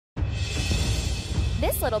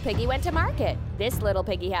This little piggy went to market. This little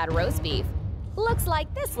piggy had roast beef. Looks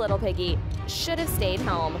like this little piggy should have stayed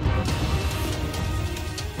home.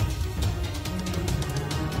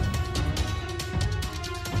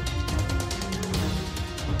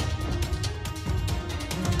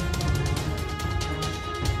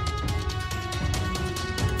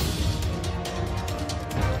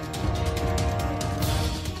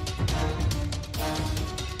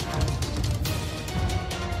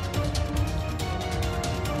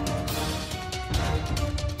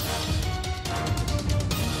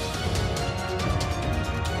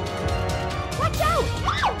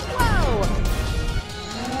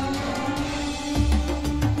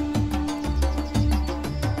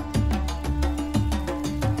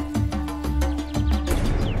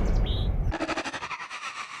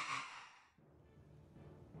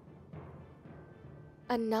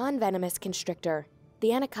 A non-venomous constrictor,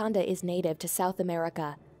 the anaconda is native to South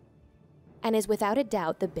America and is without a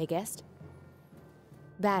doubt the biggest,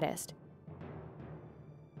 baddest,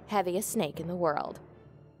 heaviest snake in the world.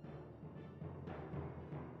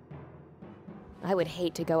 I would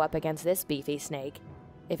hate to go up against this beefy snake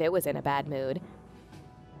if it was in a bad mood.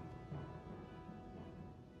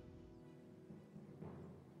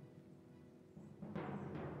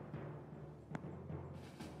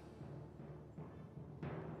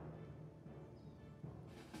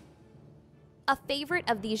 A favorite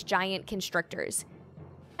of these giant constrictors.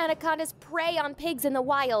 Anacondas prey on pigs in the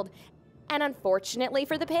wild, and unfortunately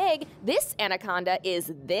for the pig, this anaconda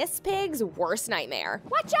is this pig's worst nightmare.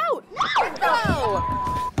 Watch out!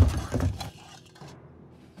 No!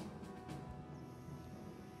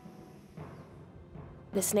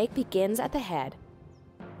 The snake begins at the head.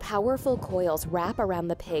 Powerful coils wrap around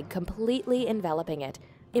the pig, completely enveloping it,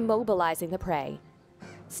 immobilizing the prey.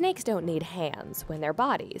 Snakes don't need hands when their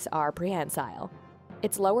bodies are prehensile.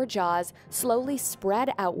 Its lower jaws slowly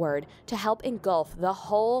spread outward to help engulf the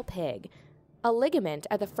whole pig. A ligament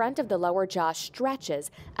at the front of the lower jaw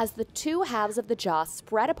stretches as the two halves of the jaw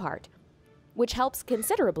spread apart, which helps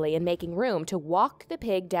considerably in making room to walk the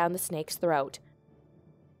pig down the snake's throat.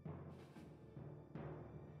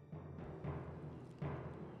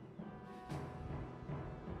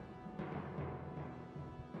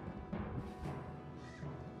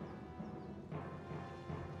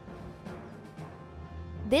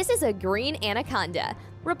 This is a green anaconda,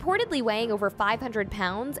 reportedly weighing over 500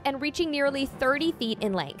 pounds and reaching nearly 30 feet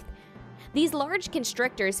in length. These large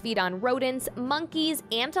constrictors feed on rodents, monkeys,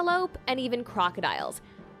 antelope, and even crocodiles.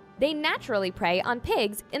 They naturally prey on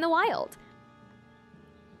pigs in the wild.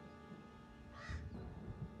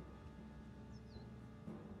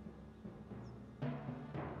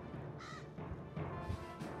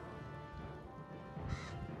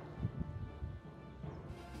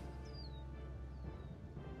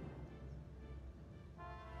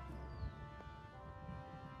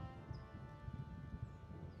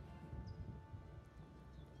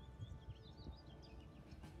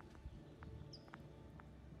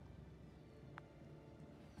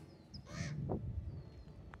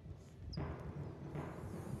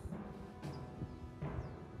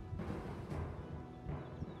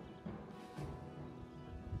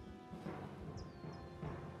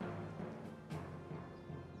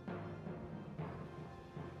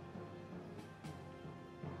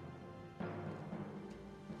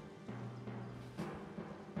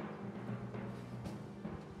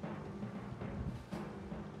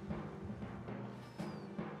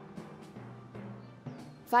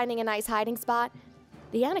 Finding a nice hiding spot?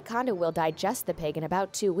 The anaconda will digest the pig in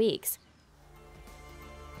about 2 weeks.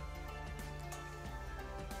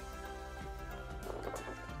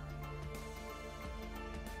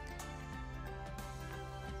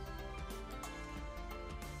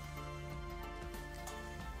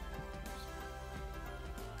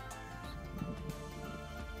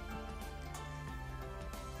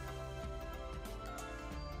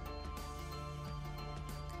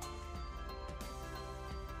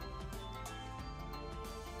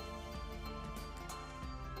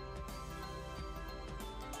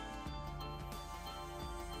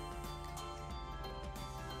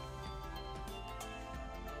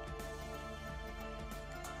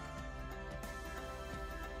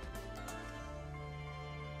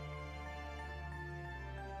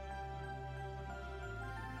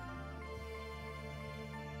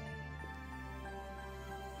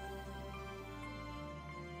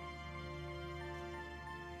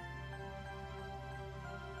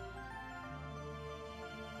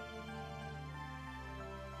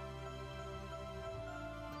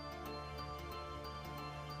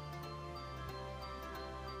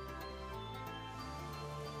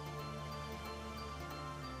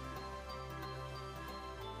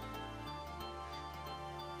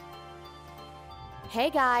 Hey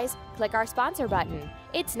guys, click our sponsor button.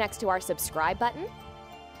 It's next to our subscribe button.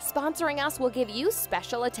 Sponsoring us will give you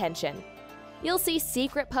special attention. You'll see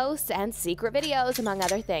secret posts and secret videos, among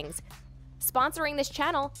other things. Sponsoring this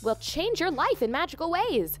channel will change your life in magical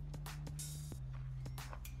ways.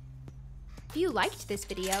 If you liked this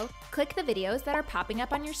video, click the videos that are popping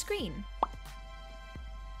up on your screen.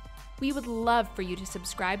 We would love for you to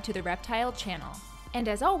subscribe to the Reptile channel. And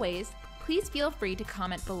as always, please feel free to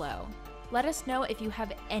comment below. Let us know if you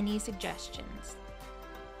have any suggestions.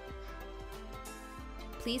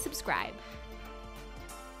 Please subscribe.